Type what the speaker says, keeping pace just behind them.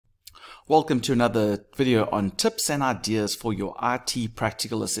Welcome to another video on tips and ideas for your IT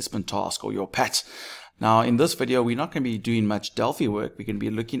practical assessment task, or your PAT. Now in this video we're not going to be doing much Delphi work. We're going to be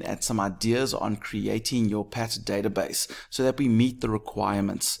looking at some ideas on creating your PAT database so that we meet the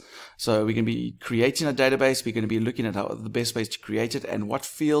requirements. So we're going to be creating a database. We're going to be looking at the best ways to create it and what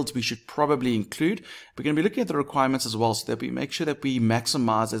fields we should probably include. We're going to be looking at the requirements as well so that we make sure that we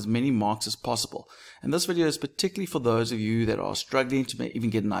maximize as many marks as possible. And this video is particularly for those of you that are struggling to even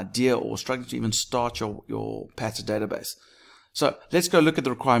get an idea or struggling to even start your PAT database. So let's go look at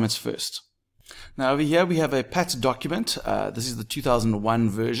the requirements first. Now over here we have a PAT document. This is the 2001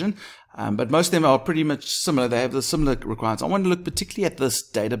 version, but most of them are pretty much similar. They have the similar requirements. I want to look particularly at this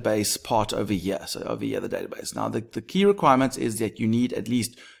database part over here. So over here, the database. Now the key requirements is that you need at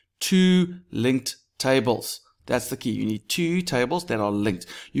least 2 linked tables. That's the key. You need 2 tables that are linked.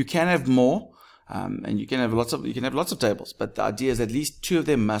 You can have more, and you can have lots of tables, but the idea is at least 2 of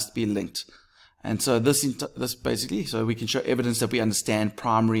them must be linked. And so this basically, so we can show evidence that we understand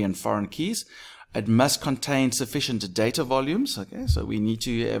primary and foreign keys. It must contain sufficient data volumes. Okay, so we need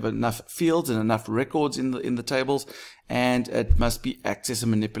to have enough fields and enough records in the tables, and it must be accessed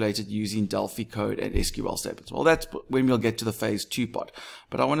and manipulated using Delphi code and SQL statements. Well, that's when we'll get to the phase 2 part.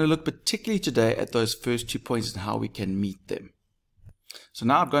 But I want to look particularly today at those first 2 points and how we can meet them. So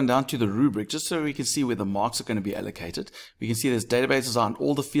now I've gone down to the rubric just so we can see where the marks are going to be allocated. We can see there's database design.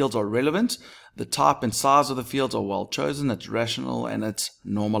 All the fields are relevant. The type and size of the fields are well chosen. It's rational and it's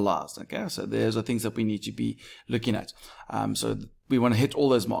normalized. Okay, so those are things that we need to be looking at. So we want to hit all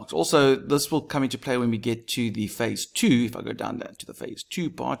those marks. Also, this will come into play when we get to the phase 2. If I go down there to the phase 2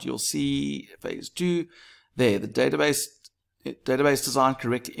 part, you'll see phase 2 there, the database design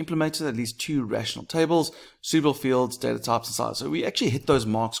correctly implemented, at least 2 rational tables, suitable fields, data types, and size. So we actually hit those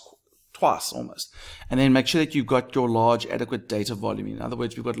marks twice almost. And then make sure that you've got your large adequate data volume. In other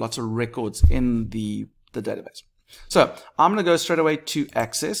words, we've got lots of records in the database. So I'm going to go straight away to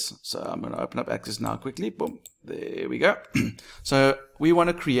Access. So I'm going to open up Access now quickly. Boom. There we go. So we want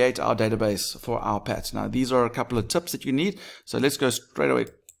to create our database for our PAT. Now these are a couple of tips that you need. So let's go straight away,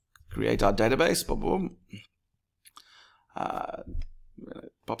 create our database. Boom, boom.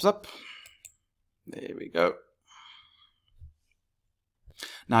 It pops up. There we go.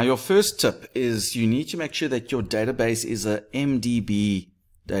 Now your first tip is you need to make sure that your database is a MDB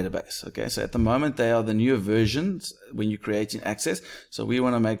database. Okay, so at the moment they are the newer versions when you're creating Access. So we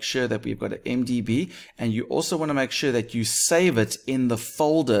want to make sure that we've got an MDB, and you also want to make sure that you save it in the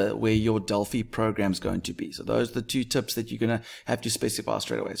folder where your Delphi program is going to be. So those are the 2 tips that you're going to have to specify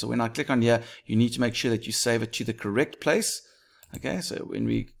straight away. So when I click on here, you need to make sure that you save it to the correct place. Okay, so when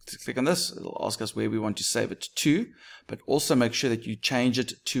we click on this, it'll ask us where we want to save it to, but also make sure that you change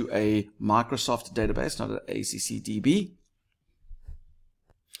it to a Microsoft database, not an ACCDB.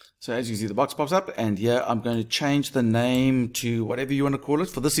 So as you see, the box pops up, and here I'm going to change the name to whatever you want to call it.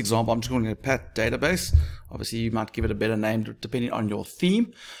 For this example, I'm just calling it a PAT database. Obviously, you might give it a better name depending on your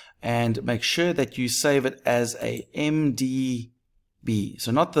theme, and make sure that you save it as a MDB.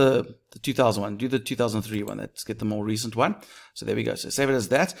 So not the 2001, do the 2003 one. Let's get the more recent one. So there we go. So save it as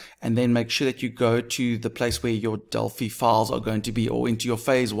that, and then make sure that you go to the place where your Delphi files are going to be, or into your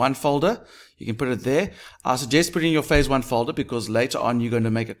phase 1 folder. You can put it there. I suggest putting your phase 1 folder because later on you're going to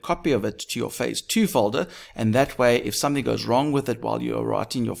make a copy of it to your phase 2 folder, and that way if something goes wrong with it while you're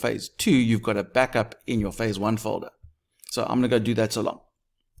writing your phase 2, you've got a backup in your phase 1 folder. So I'm going to go do that so long.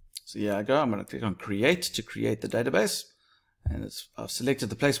 So here I go. I'm going to click on Create to create the database. And I've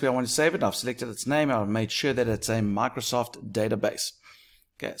selected the place where I want to save it. I've selected its name. I've made sure that it's a Microsoft database.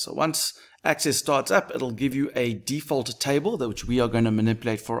 Okay, so once Access starts up, it'll give you a default table which we are going to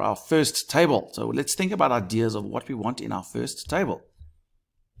manipulate for our first table. So let's think about ideas of what we want in our first table.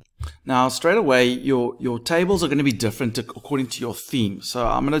 Now straight away, your tables are going to be different according to your theme. So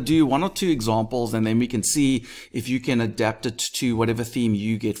I'm going to do 1 or 2 examples, and then we can see if you can adapt it to whatever theme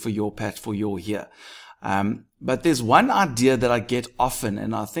you get for your PAT for your year. But there's one idea that I get often,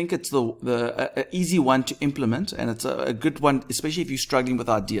 and I think it's the easy one to implement, and it's a good one, especially if you're struggling with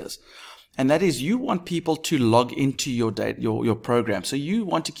ideas. And that is, you want people to log into your program. So you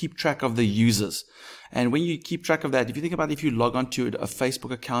want to keep track of the users. And when you keep track of that, if you think about if you log onto a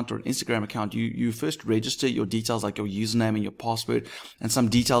Facebook account or an Instagram account, you first register your details like your username and your password and some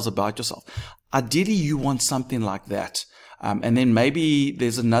details about yourself. Ideally, you want something like that. And then maybe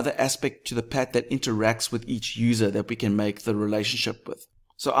there's another aspect to the PAT that interacts with each user that we can make the relationship with.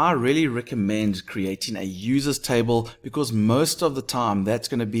 So I really recommend creating a users table, because most of the time that's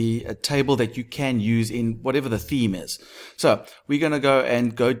going to be a table that you can use in whatever the theme is. So we're going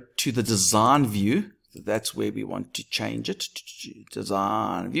to go to the design view. That's where we want to change it.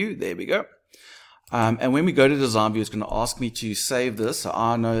 Design view, there we go. And when we go to design view, it's going to ask me to save this. So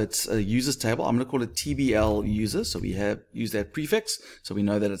I know it's a users table. I'm going to call it TBL users. So we have used that prefix, so we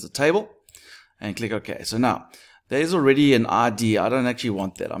know that it's a table. And click OK. So now there's already an ID. I don't actually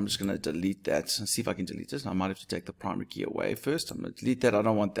want that. I'm just going to delete that and see if I can delete it. I might have to take the primary key away first. I'm going to delete that. I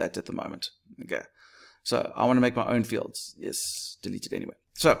don't want that at the moment. Okay. So I want to make my own fields. Yes, delete it anyway.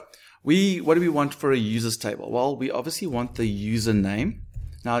 So what do we want for a users table? Well, we obviously want the username.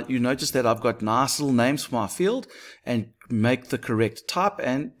 Now you notice that I've got nice little names for my field, and make the correct type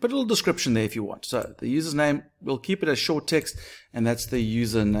and put a little description there if you want. So the user's name, we'll keep it as short text, and that's the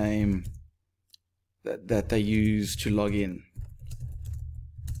username that they use to log in.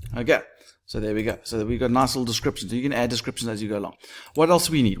 Okay, so there we go. So we've got a nice little description. So you can add descriptions as you go along. What else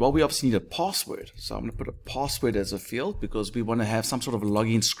do we need? Well, we obviously need a password. So I'm going to put a password as a field because we want to have some sort of a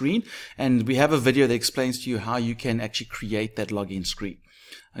login screen. And we have a video that explains to you how you can actually create that login screen.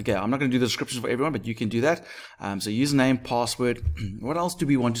 Okay, I'm not going to do the description for everyone, but you can do that. So username, password. What else do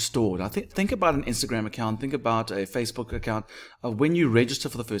we want to store? I think about an Instagram account. Think about a Facebook account. When you register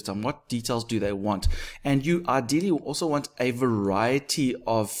for the first time, what details do they want? And you ideally also want a variety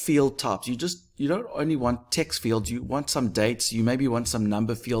of field types. You don't only want text fields. You want some dates. You maybe want some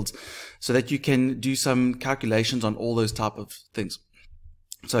number fields so that you can do some calculations on all those type of things.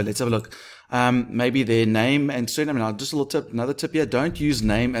 So let's have a look. Maybe their name and surname. Now, just a little tip, another tip here. Don't use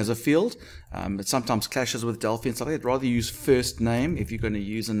name as a field. It sometimes clashes with Delphi and stuff like that. Rather use first name if you're going to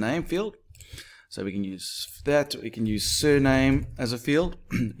use a name field. So we can use that. We can use surname as a field.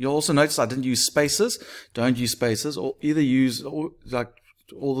 You'll also notice I didn't use spaces. Don't use spaces, or either use like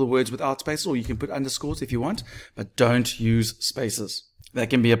all the words without spaces, or you can put underscores if you want, but don't use spaces. That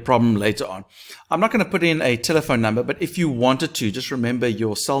can be a problem later on. I'm not going to put in a telephone number, but if you wanted to, just remember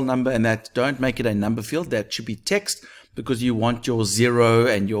your cell number, and that don't make it a number field. That should be text, because you want your 0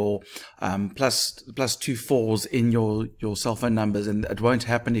 and your plus 2 4s in your cell phone numbers, and it won't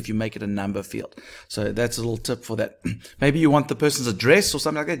happen if you make it a number field. So that's a little tip for that. Maybe you want the person's address or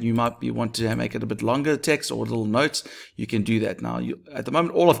something like that. You might want to make it a bit longer text or little notes. You can do that. Now, at the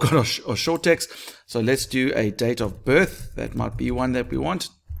moment, all I've got are short text. So let's do a date of birth. That might be one that we want.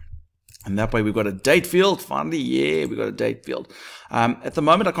 And that way we've got a date field. Finally, yeah, we've got a date field. At the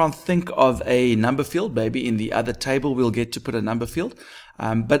moment, I can't think of a number field. Maybe in the other table, we'll get to put a number field.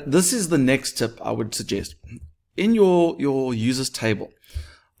 But this is the next tip I would suggest. In your users table,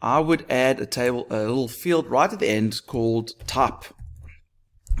 I would add a little field right at the end called type.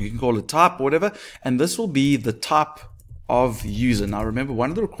 You can call it type or whatever. And this will be the type of user. Now remember, one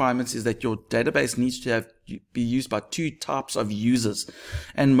of the requirements is that your database needs to be used by 2 types of users,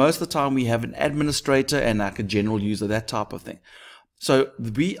 and most of the time we have an administrator and like a general user, that type of thing. So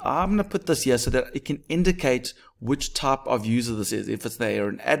I'm going to put this here so that it can indicate which type of user this is, if they are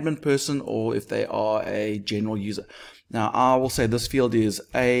an admin person or if they are a general user. Now I will say this field is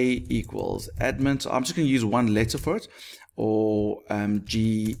A equals admin, so I'm just going to use one letter for it, or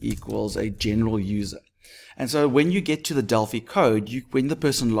G equals a general user. And so when you get to the Delphi code, when the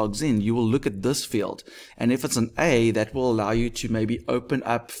person logs in, you will look at this field. And if it's an A, that will allow you to maybe open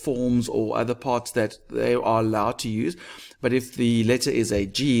up forms or other parts that they are allowed to use. But if the letter is a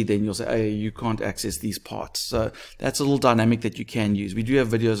G, then you'll say, hey, you can't access these parts. So that's a little dynamic that you can use. We do have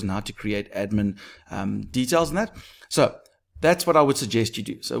videos on how to create admin details in that. So that's what I would suggest you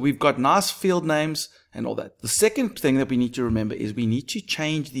do. So we've got nice field names and all that. The second thing that we need to remember is we need to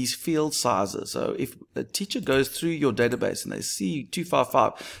change these field sizes. So if a teacher goes through your database and they see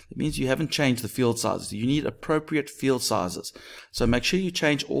 255, it means you haven't changed the field sizes. You need appropriate field sizes. So make sure you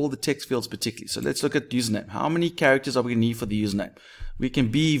change all the text fields particularly. So let's look at username. How many characters are we going to need for the username? We can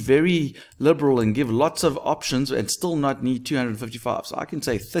be very liberal and give lots of options and still not need 255. So I can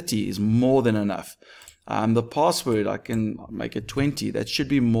say 30 is more than enough. The password, I can make it 20. That should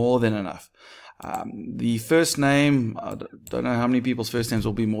be more than enough. The first name, I don't know how many people's first names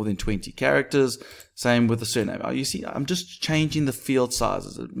will be more than 20 characters. Same with the surname. You see, I'm just changing the field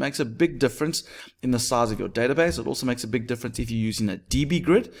sizes. It makes a big difference in the size of your database. It also makes a big difference if you're using a DB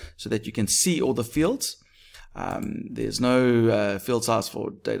grid so that you can see all the fields. There's no field size for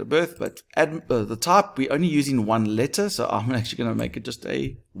date of birth, but the type, we're only using one letter, so I'm actually going to make it just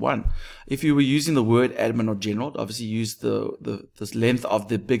a 1. If you were using the word admin or general, obviously use this length of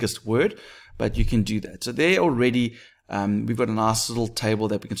the biggest word, but you can do that. So there already, we've got a nice little table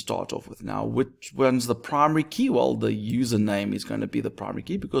that we can start off with. Now, which one's the primary key? Well, the username is going to be the primary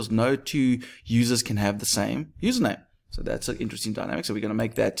key because no 2 users can have the same username. So that's an interesting dynamic. So we're going to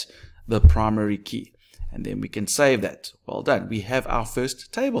make that the primary key. And then we can save that. Well done. We have our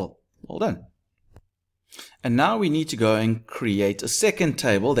first table. Well done. And now we need to go and create a second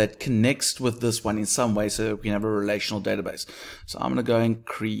table that connects with this one in some way so we can have a relational database. So I'm going to go and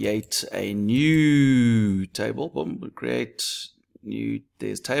create a new table. Boom, we'll create new,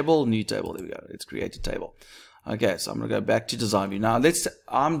 there's table, new table. There we go. Let's create a table. Okay, so I'm going to go back to design view. Now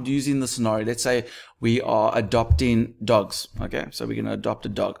I'm using the scenario. Let's say we are adopting dogs. Okay, so we're going to adopt a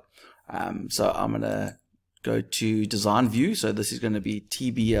dog. So I'm going to go to design view. So this is going to be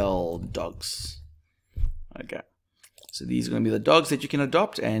TBL dogs. Okay, so these are going to be the dogs that you can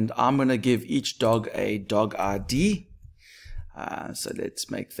adopt, and I'm going to give each dog a dog ID. So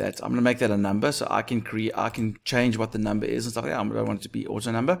let's make that, I'm going to make that a number, so I can change what the number is and stuff like that. I want it to be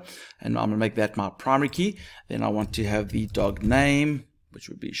auto number, and I'm going to make that my primary key. Then I want to have the dog name, which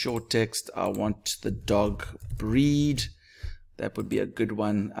would be short text. I want the dog breed, that would be a good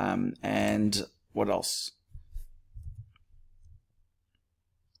one. And what else?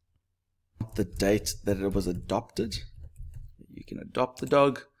 The date that it was adopted. You can adopt the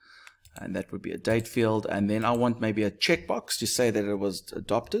dog, and that would be a date field. And then I want maybe a checkbox to say that it was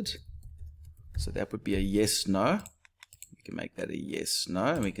adopted, so that would be a yes no. We can make that a yes no,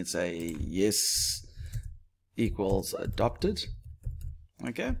 and we can say yes equals adopted.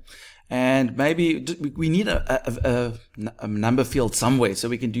 Okay, and maybe we need a number field somewhere so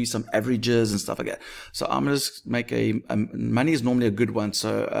we can do some averages and stuff like that. So I'm going to just make money is normally a good one.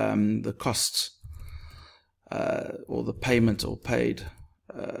 So the cost or the payment or paid,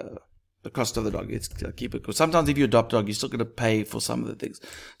 the cost of the dog. Let's keep it, because sometimes if you adopt a dog, you're still going to pay for some of the things.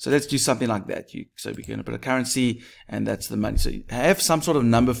 So let's do something like that. So we're going to put a currency, and that's the money. So you have some sort of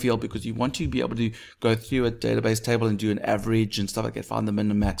number field, because you want to be able to go through a database table and do an average and stuff like that, find the min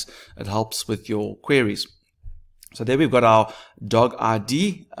and max. It helps with your queries. So there we've got our dog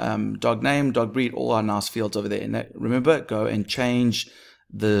ID, dog name, dog breed, all our nice fields over there. And remember, go and change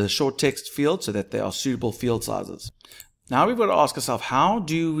the short text field so that they are suitable field sizes. Now we've got to ask ourselves, how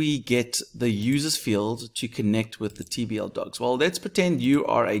do we get the users field to connect with the TBL dogs? Well, let's pretend you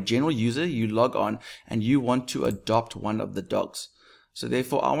are a general user, you log on, and you want to adopt one of the dogs. So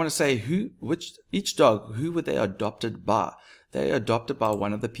therefore, I want to say each dog, who were they adopted by? They're adopted by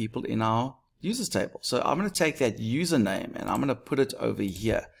one of the people in our users table. So I'm going to take that username and I'm going to put it over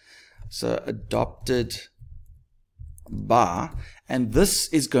here. So adopted by, and this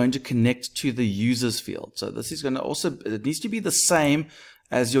is going to connect to the users field. So this is going to also, it needs to be the same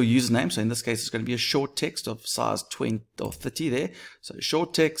as your username. So in this case, it's going to be a short text of size 20 or 30 there. So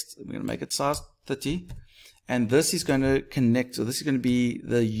short text, we're going to make it size 30, and this is going to connect. So this is going to be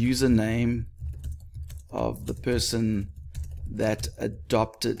the username of the person that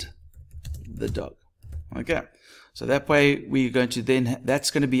adopted the dog. Okay. So that way we're going to then,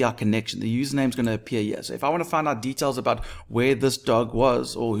 that's going to be our connection. The username is going to appear here. So if I want to find out details about where this dog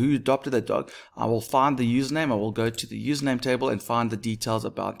was or who adopted that dog, I will find the username. I will go to the username table and find the details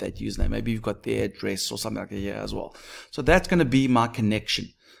about that username. Maybe you've got their address or something like that here as well. So that's going to be my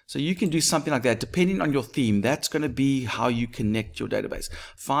connection. So you can do something like that depending on your theme. That's going to be how you connect your database.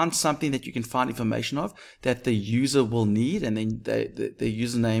 Find something that you can find information of that the user will need, and then the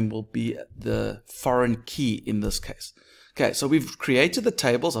username will be the foreign key in this case. Okay, so we've created the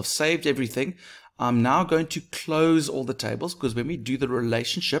tables. I've saved everything. I'm now going to close all the tables, because when we do the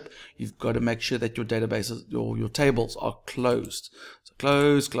relationship, you've got to make sure that your databases or your tables are closed. So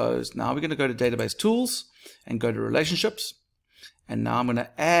close. Now we're going to go to database tools and go to relationships. And now I'm going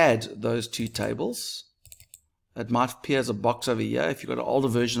to add those two tables. It might appear as a box over here if you've got an older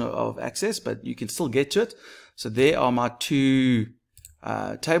version of Access, but you can still get to it. So there are my two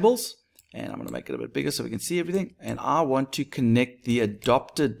tables, and I'm going to make it a bit bigger so we can see everything. And I want to connect the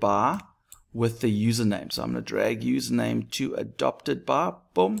adopted by with the username. So I'm going to drag username to adopted by,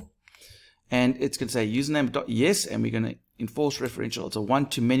 boom. And it's going to say username.yes, and we're going to enforce referential. It's a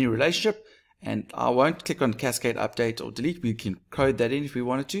one-to-many relationship. And I won't click on cascade update or delete. We can code that in if we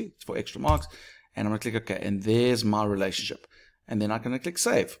wanted to. It's for extra marks. And I'm going to click OK. And there's my relationship. And then I'm going to click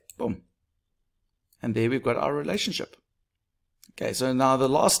save. Boom. And there we've got our relationship. Okay, so now the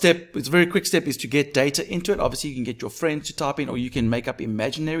last step, it's a very quick step, is to get data into it. Obviously, you can get your friends to type in, or you can make up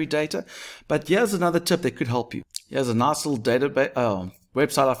imaginary data. But here's another tip that could help you. Here's a nice little database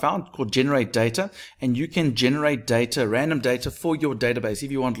website I found called Generate Data, and you can generate data, random data for your database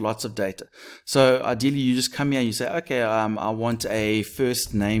if you want lots of data. So ideally, you just come here and you say, okay, I want a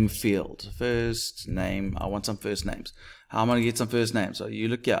first name field. First name, I want some first names. How am I going to get some first names? So you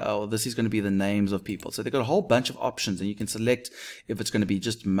look here, oh, this is going to be the names of people. So they've got a whole bunch of options, and you can select if it's going to be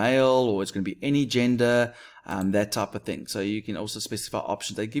just male or it's going to be any gender, that type of thing. So you can also specify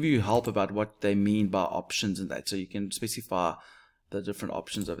options. They give you help about what they mean by options and that. So you can specify the different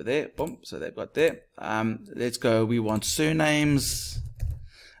options over there. Boom, so they've got there. Let's go, we want surnames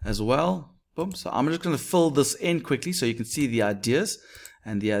as well. Boom, so I'm just going to fill this in quickly so you can see the ideas.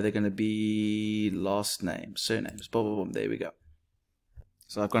 And yeah, they're going to be last name, surnames, boom, boom, boom, there we go.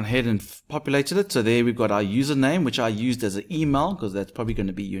 So I've gone ahead and populated it. So there we've got our username, which I used as an email because that's probably going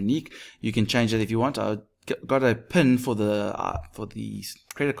to be unique. You can change that if you want. I got a PIN for the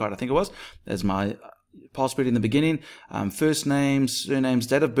credit card, I think it was, as my password in the beginning. First names, surnames,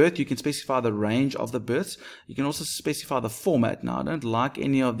 date of birth. You can specify the range of the births. You can also specify the format. Now I don't like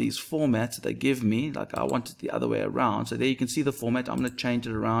any of these formats that they give me. Like I want it the other way around. So there you can see the format. I'm going to change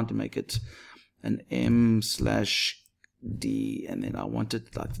it around to make it an M/D, and then I want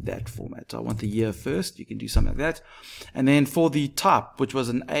it like that format. So I want the year first. You can do something like that. And then for the type, which was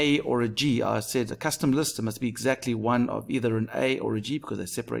an A or a G, I said a custom list. It must be exactly one of either an A or a G because they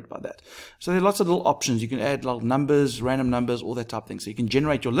separate by that. So there are lots of little options. You can add like numbers, random numbers, all that type of thing. So you can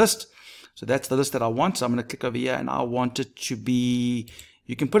generate your list. So that's the list that I want. So I'm going to click over here and I want it to be,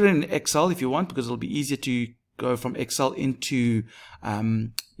 you can put it in Excel if you want because it'll be easier to go from Excel into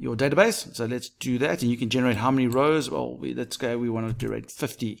your database. So let's do that, and you can generate how many rows. Well, let's go, we want to generate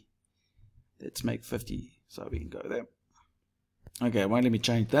 50. Let's make 50, so we can go there. Okay, it won't let me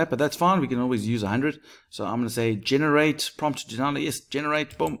change that, but that's fine. We can always use 100. So I'm going to say generate, prompt to download, yes,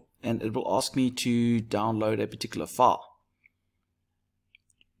 generate, boom, and it will ask me to download a particular file.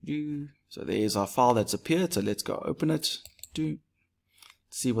 So there's our file that's appeared. So let's go open it to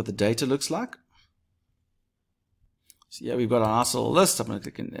see what the data looks like. So yeah, we've got our nice little list. I'm going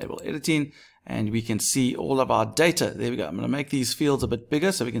to click enable editing and we can see all of our data. There we go. I'm going to make these fields a bit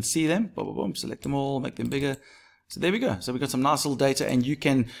bigger so we can see them. Boom, boom, boom. Select them all, make them bigger. So there we go. So we've got some nice little data, and you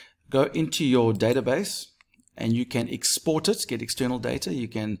can go into your database and you can export it, get external data. You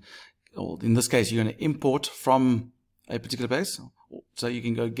can, or in this case, you're going to import from a particular base. So you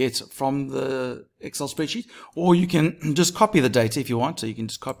can go get from the Excel spreadsheet, or you can just copy the data if you want. So you can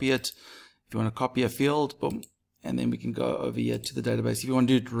just copy it. If you want to copy a field, boom. And then we can go over here to the database. If you want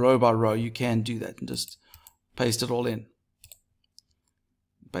to do it row by row, you can do that and just paste it all in.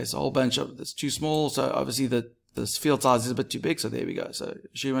 Paste a whole bunch of, that's too small. So obviously this field size is a bit too big. So there we go. So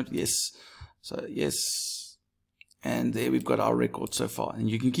assume yes. So yes. And there we've got our record so far. And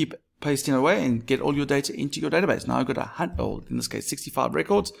you can keep pasting away and get all your data into your database. Now I've got in this case, 65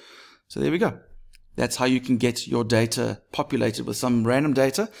 records. So there we go. That's how you can get your data populated with some random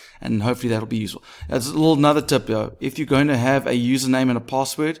data, and hopefully that'll be useful. As a little another tip, if you're going to have a username and a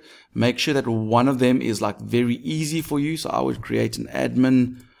password, make sure that one of them is like very easy for you. So I would create an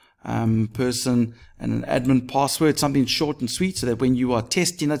admin person and an admin password, something short and sweet, so that when you are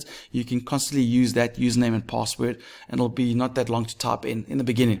testing it, you can constantly use that username and password, and it'll be not that long to type in the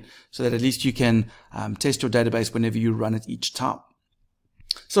beginning, so that at least you can test your database whenever you run it each time.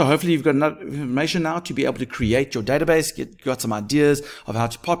 So hopefully you've got enough information now to be able to create your database, got some ideas of how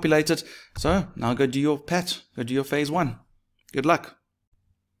to populate it. So now go do your PAT, go do your phase 1. Good luck.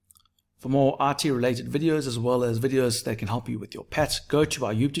 For more IT related videos as well as videos that can help you with your PAT, go to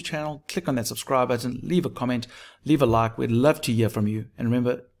our YouTube channel, click on that subscribe button, leave a comment, leave a like. We'd love to hear from you. And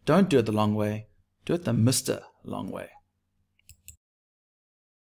remember, don't do it the long way, do it the Mr. Long way.